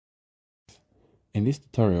In this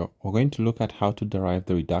tutorial, we're going to look at how to derive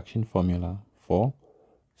the reduction formula for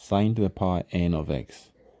sine to the power n of x.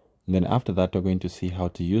 And then after that, we're going to see how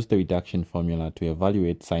to use the reduction formula to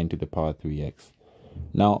evaluate sine to the power 3x.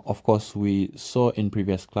 Now, of course, we saw in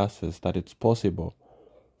previous classes that it's possible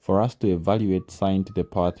for us to evaluate sine to the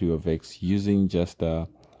power 3 of x using just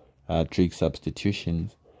trig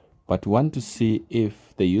substitutions. But we want to see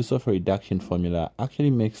if the use of a reduction formula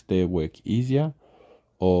actually makes the work easier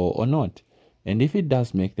or not. And if it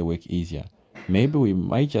does make the work easier, maybe we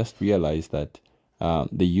might just realize that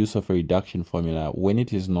the use of a reduction formula, when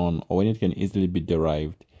it is known or when it can easily be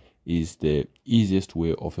derived, is the easiest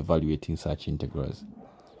way of evaluating such integrals.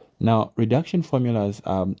 Now, reduction formulas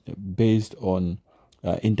are based on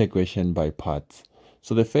integration by parts.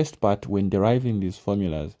 So the first part, when deriving these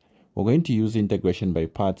formulas, we're going to use integration by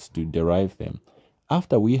parts to derive them.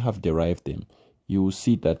 After we have derived them, you will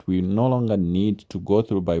see that we no longer need to go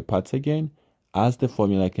through by parts again, as the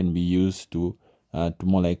formula can be used to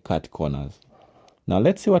more like cut corners. Now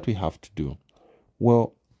let's see what we have to do.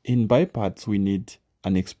 Well, in biparts, we need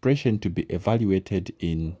an expression to be evaluated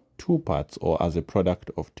in two parts or as a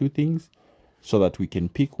product of two things, so that we can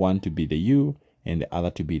pick one to be the u and the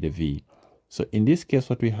other to be the v. So in this case,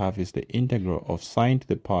 what we have is the integral of sine to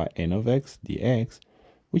the power n of x dx,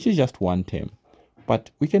 which is just one term,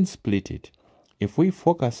 but we can split it. If we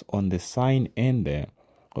focus on the sine n there,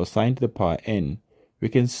 or sine to the power n, we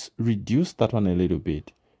can reduce that one a little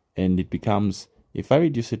bit, and it becomes, if I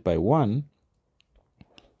reduce it by 1,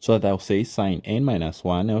 so that I'll say sine n minus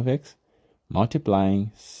 1 of x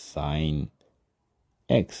multiplying sine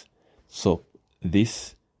x. So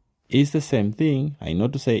this is the same thing. I know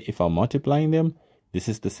to say if I'm multiplying them, this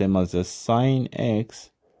is the same as just sine x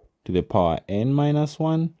to the power n minus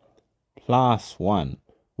 1 plus 1,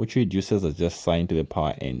 which reduces as just sine to the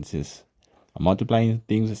power n. Since I'm multiplying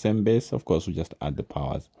things the same base, of course, we just add the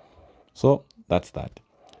powers. So that's that.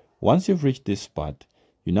 Once you've reached this part,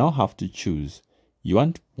 you now have to choose. You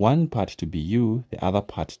want one part to be u, the other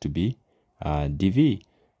part to be dv.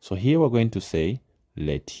 So here we're going to say,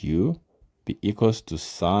 let u be equals to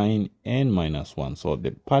sine n minus 1. So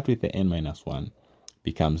the part with the n minus 1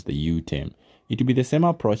 becomes the u term. It will be the same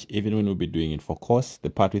approach even when we'll be doing it for cos. The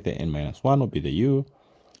part with the n minus 1 will be the u.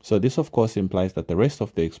 So this, of course, implies that the rest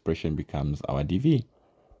of the expression becomes our dv.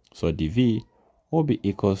 So dv will be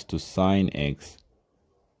equals to sine x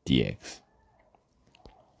dx.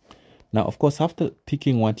 Now, of course, after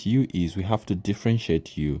picking what u is, we have to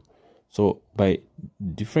differentiate u. So by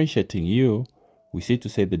differentiating u, we see to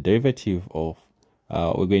say the derivative of,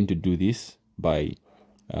 we're going to do this by,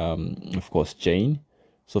 of course, chain.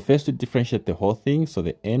 So first to differentiate the whole thing, so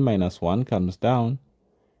the n minus 1 comes down.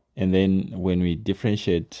 And then when we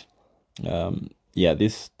differentiate,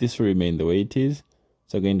 this will remain the way it is.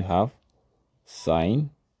 So we're going to have sine,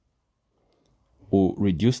 we'll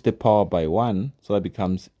reduce the power by 1, so that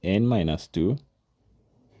becomes n minus 2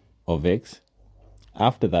 of x.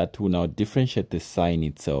 After that, we'll now differentiate the sine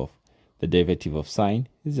itself. The derivative of sine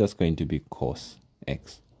is just going to be cos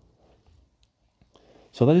x.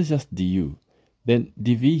 So that is just du. Then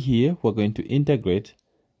dv here, we're going to integrate.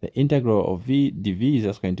 The integral of v dv is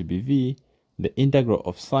just going to be v. The integral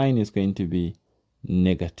of sine is going to be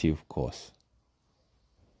negative cos.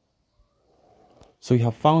 So we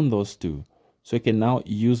have found those two. So we can now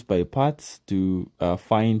use by parts to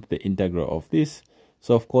find the integral of this.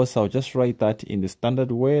 So of course, I'll just write that in the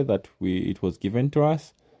standard way that it was given to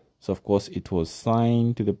us. So of course, it was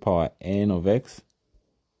sine to the power n of x.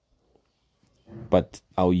 But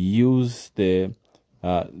I'll use the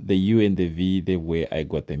u and the v the way I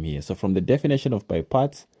got them here. So from the definition of by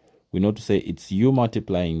parts, we know to say it's u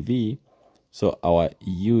multiplying v. So our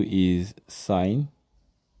u is sine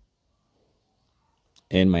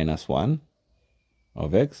n minus 1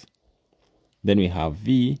 of x. Then we have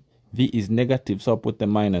v. V is negative, so I'll put the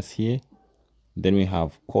minus here. Then we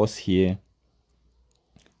have cos here,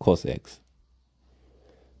 cos x.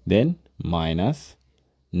 Then minus.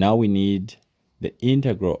 Now we need the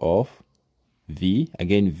integral of v.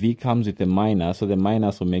 Again, v comes with a minus, so the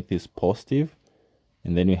minus will make this positive.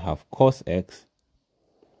 And then we have cos x.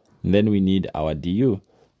 And then we need our du.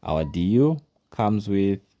 Our du comes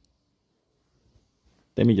with,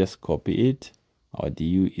 let me just copy it. Our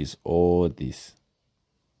du is all this.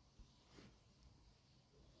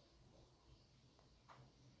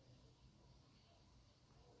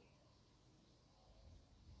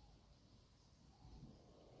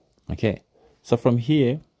 Okay, so from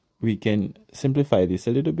here, we can simplify this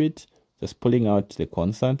a little bit, just pulling out the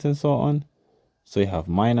constants and so on. So you have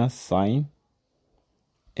minus sine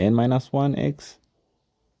n minus 1x,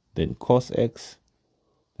 then cos x,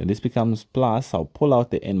 Then this becomes plus, I'll pull out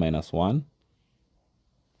the n minus 1.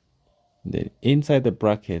 Then inside the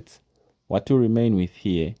brackets, what will remain with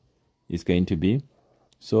here is going to be,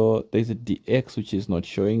 so there's a dx which is not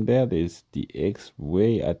showing there. There's dx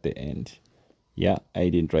way at the end. Yeah, I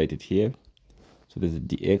didn't write it here. So there's a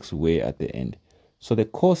dx way at the end. So the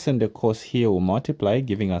cos and the cos here will multiply,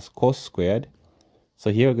 giving us cos squared. So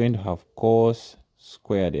here we're going to have cos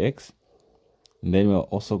squared x. And then we're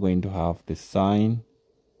also going to have the sine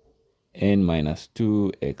n minus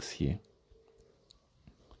 2x here.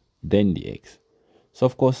 Then dx. So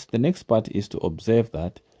of course, the next part is to observe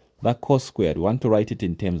that cos squared, we want to write it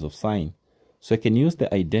in terms of sine. So I can use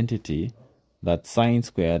the identity that sine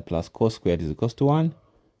squared plus cos squared is equals to 1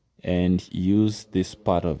 and use this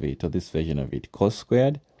part of it, or this version of it. Cos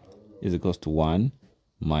squared is equals to 1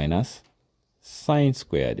 minus sine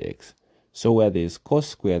squared x. So where there is cos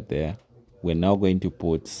squared there, we're now going to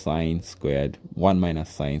put sine squared, 1 minus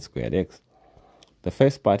sine squared x. The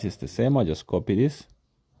first part is the same. I'll just copy this.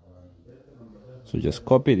 So just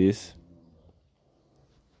copy this.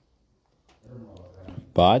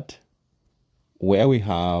 But where we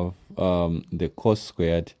have the cos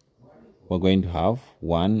squared, we're going to have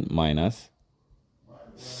 1 minus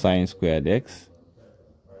sine squared x.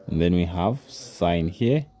 And then we have sine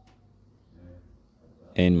here,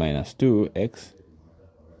 n minus 2x.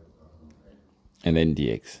 And then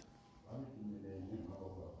dx.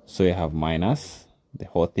 So you have minus the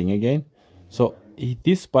whole thing again. So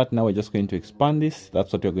this part now we're just going to expand this.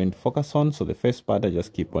 That's what we're going to focus on. So the first part, I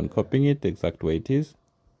just keep on copying it the exact way it is.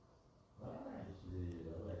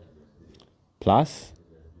 Plus,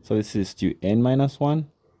 so this is to n minus 1.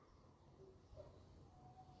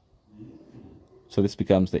 So this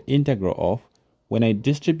becomes the integral of, when I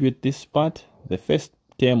distribute this part, the first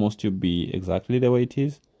term must to be exactly the way it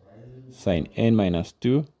is, sine n minus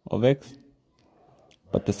 2 of x.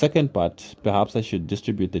 But the second part, perhaps I should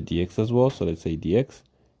distribute the dx as well. So let's say dx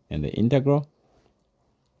and the integral.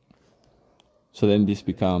 So then this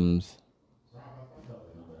becomes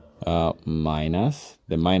minus,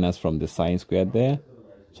 the minus from the sine squared there.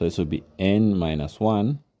 So this will be n minus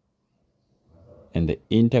 1. And the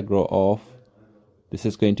integral of, this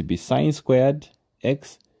is going to be sine squared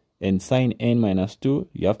x and sine n minus 2.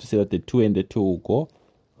 You have to say that the 2 and the 2 will go,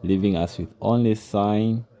 leaving us with only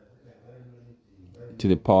sine to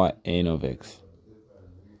the power n of x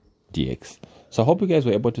dx. So I hope you guys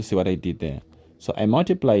were able to see what I did there. So I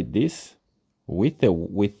multiplied this with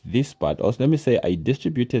this part. Also, let me say I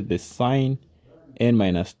distributed the sine n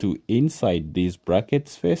minus 2 inside these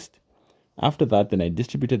brackets first. After that, then I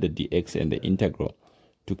distributed the dx and the integral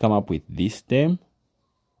to come up with this term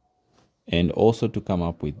and also to come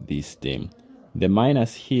up with this term. The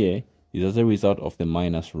minus here is as a result of the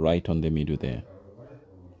minus right on the middle there.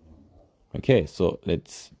 Okay, so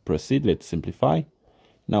let's proceed. Let's simplify.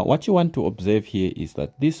 Now, what you want to observe here is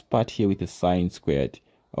that this part here with the sine squared,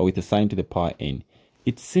 or with the sine to the power n,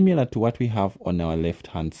 it's similar to what we have on our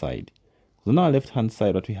left-hand side. So on our left-hand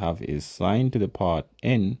side, what we have is sine to the power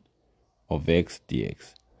n of x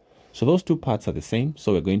dx. So those two parts are the same,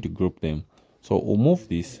 so we're going to group them. So we'll move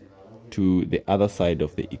this to the other side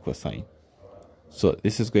of the equal sign. So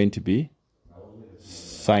this is going to be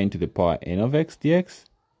sine to the power n of x dx.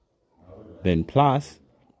 Then plus,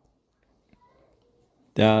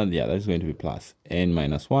 yeah, that's going to be plus n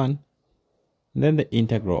minus 1. And then the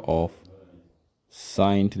integral of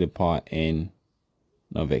sine to the power n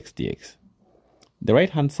of x dx. The right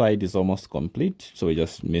hand side is almost complete, so we're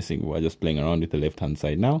just playing around with the left hand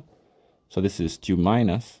side now. So this is 2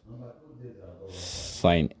 minus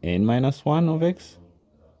sine n minus 1 of x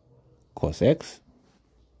cos x,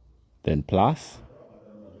 then plus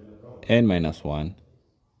n minus 1.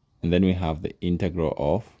 And then we have the integral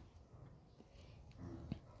of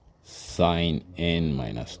sine n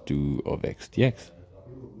minus 2 of x dx.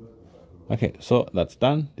 Okay, so that's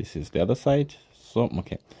done. This is the other side. So,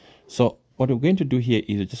 okay. So what we're going to do here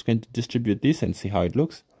is we're just going to distribute this and see how it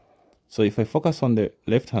looks. So if I focus on the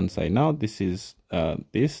left-hand side now, this is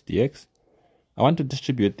this dx. I want to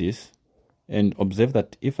distribute this and observe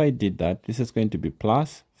that if I did that, this is going to be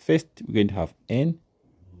plus. First, we're going to have n,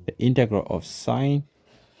 the integral of sine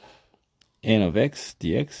n of x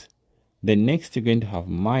dx. Then next you're going to have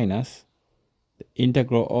minus the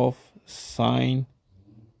integral of sine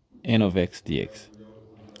n of x dx.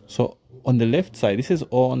 So on the left side, this is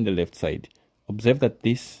all on the left side. Observe that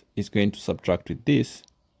this is going to subtract with this.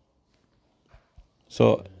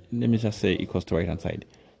 So let me just say equals to right hand side.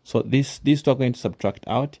 So these two are going to subtract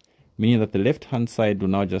out, meaning that the left hand side will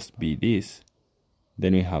now just be this.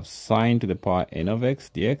 Then we have sine to the power n of x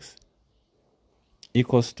dx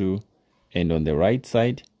equals to, and on the right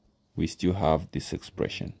side, we still have this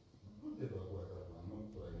expression.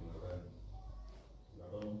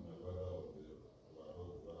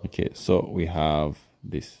 Okay, so we have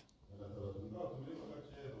this.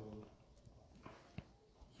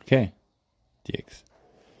 Okay, dx.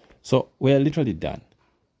 So we are literally done.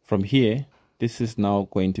 From here, this is now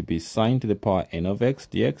going to be sine to the power n of x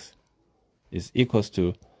dx is equals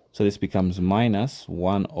to, so this becomes minus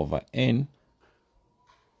 1 over n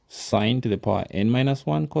sine to the power n minus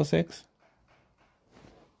 1 cos x,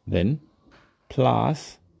 then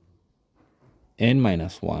plus n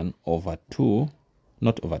minus 1 over 2,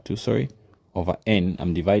 not over 2, sorry, over n.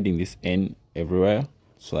 I'm dividing this n everywhere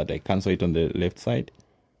so that I cancel it on the left side.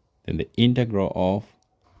 Then the integral of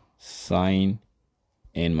sine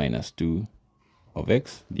n minus 2 of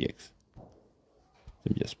x dx.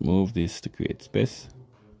 So just move this to create space.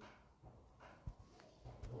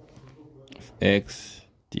 Of x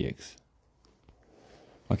dx.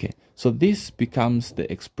 Okay, so this becomes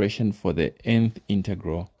the expression for the nth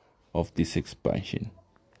integral of this expansion.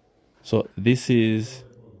 So this is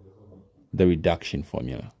the reduction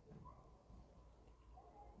formula.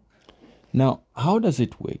 Now, how does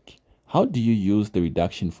it work? How do you use the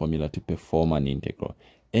reduction formula to perform an integral?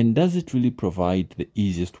 And does it really provide the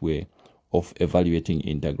easiest way of evaluating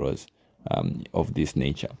integrals of this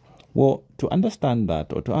nature? Well, to understand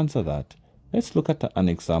that or to answer that, let's look at an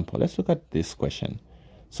example. Let's look at this question.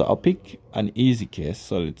 So I'll pick an easy case.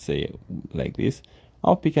 So let's say like this.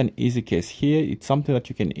 I'll pick an easy case here. It's something that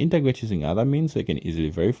you can integrate using other means, so you can easily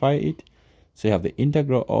verify it. So you have the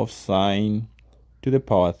integral of sine to the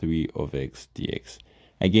power 3 of x dx.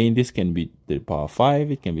 Again, this can be to the power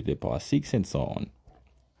 5, it can be to the power 6, and so on.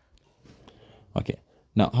 Okay,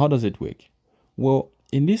 now how does it work? Well,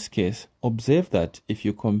 in this case, observe that if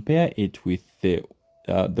you compare it with the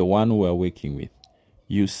one we're working with,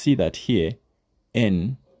 you see that here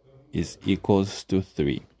n is equals to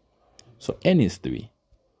 3. So n is 3.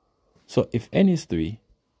 So if n is 3,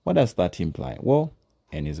 what does that imply? Well,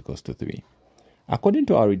 n is equals to 3. According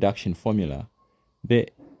to our reduction formula, the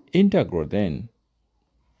integral then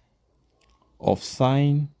of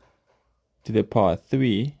sine to the power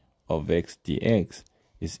 3 of x dx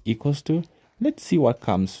is equals to, let's see what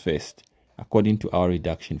comes first according to our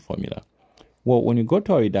reduction formula. Well, when you go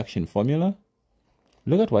to our reduction formula,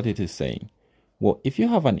 look at what it is saying. Well, if you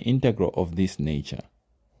have an integral of this nature,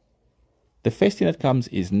 the first thing that comes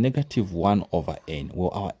is negative 1 over n.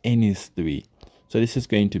 Well, our n is 3. So this is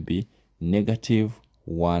going to be negative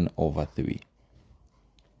 1 over 3.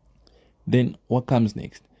 Then what comes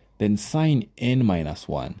next? Then sine n minus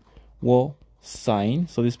 1. Well, sine,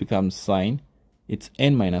 so this becomes sine. It's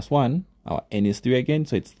n minus 1. Our n is 3 again,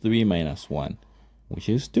 so it's 3 minus 1, which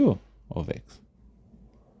is 2 of x.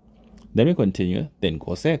 Then we continue, then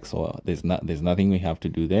cos x. Well, there's nothing we have to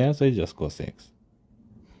do there, so it's just cos x.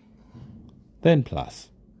 Then plus.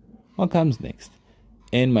 What comes next?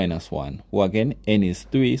 N minus 1. Well, again, n is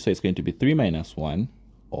 3, so it's going to be 3 minus 1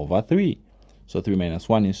 over 3. So 3 minus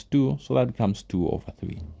 1 is 2, so that becomes 2 over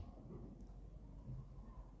 3.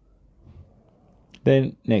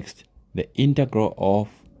 Then next, the integral of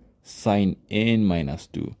sine n minus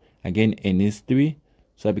 2. Again, n is 3,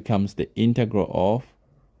 so that becomes the integral of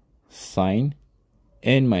sine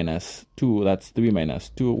n minus 2. That's 3 minus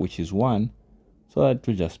 2, which is 1. So that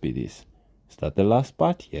will just be this. Is that the last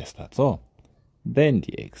part? Yes, that's all. Then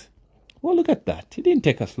dx. Well, look at that. It didn't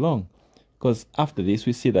take us long, because after this,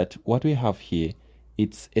 we see that what we have here,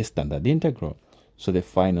 it's a standard integral. So the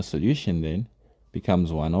final solution then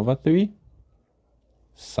becomes 1 over 3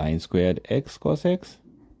 sine squared x cos x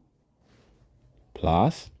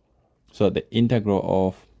plus, so the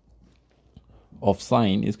integral of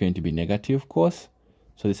sine is going to be negative cos.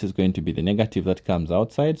 So this is going to be the negative that comes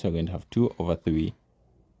outside. So we're going to have 2 over 3,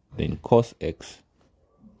 then cos x,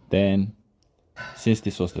 then, since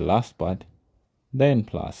this was the last part, then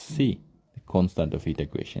plus c, the constant of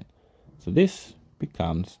integration. So this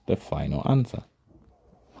becomes the final answer.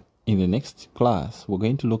 In the next class, we're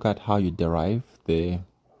going to look at how you derive the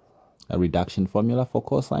reduction formula for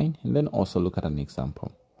cosine, and then also look at an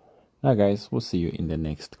example. Now guys, we'll see you in the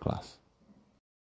next class.